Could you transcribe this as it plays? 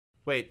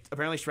Wait,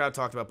 apparently Shroud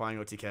talked about buying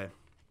OTK.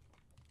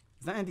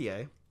 Is that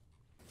NDA?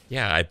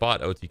 Yeah, I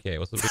bought OTK.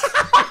 What's the big...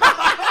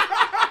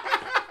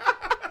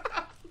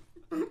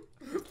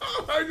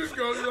 I just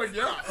go like,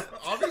 yeah,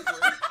 obviously.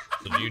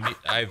 So do you need...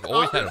 I've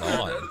always had it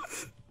on.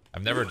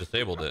 I've never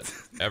disabled it,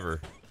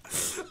 ever.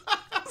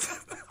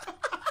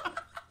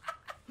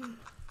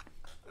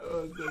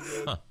 Oh, so good.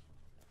 Huh.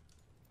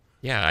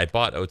 Yeah, I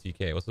bought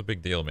OTK. What's the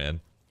big deal, man?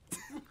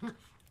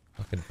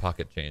 Fucking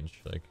pocket change,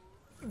 like.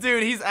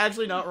 Dude, he's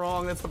actually not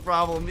wrong. That's the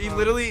problem. He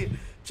literally,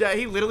 chat.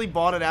 He literally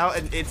bought it out,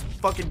 and it's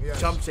fucking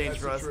jump change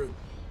for us.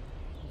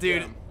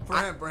 Dude, yeah.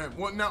 For him.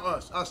 Well, not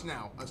us. Us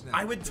now.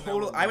 I would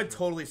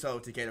totally sell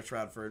OTK to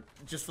Shroud for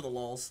just for the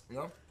lulz.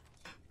 Yeah.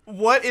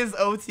 What is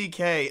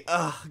OTK?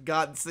 Ugh,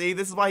 God, see,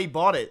 this is why he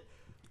bought it.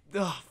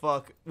 Ugh,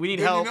 fuck. We need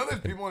help. You know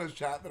there's people in his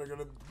chat that are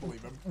gonna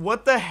believe him.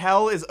 What the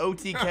hell is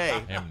OTK?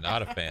 I am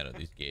not a fan of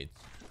these gates.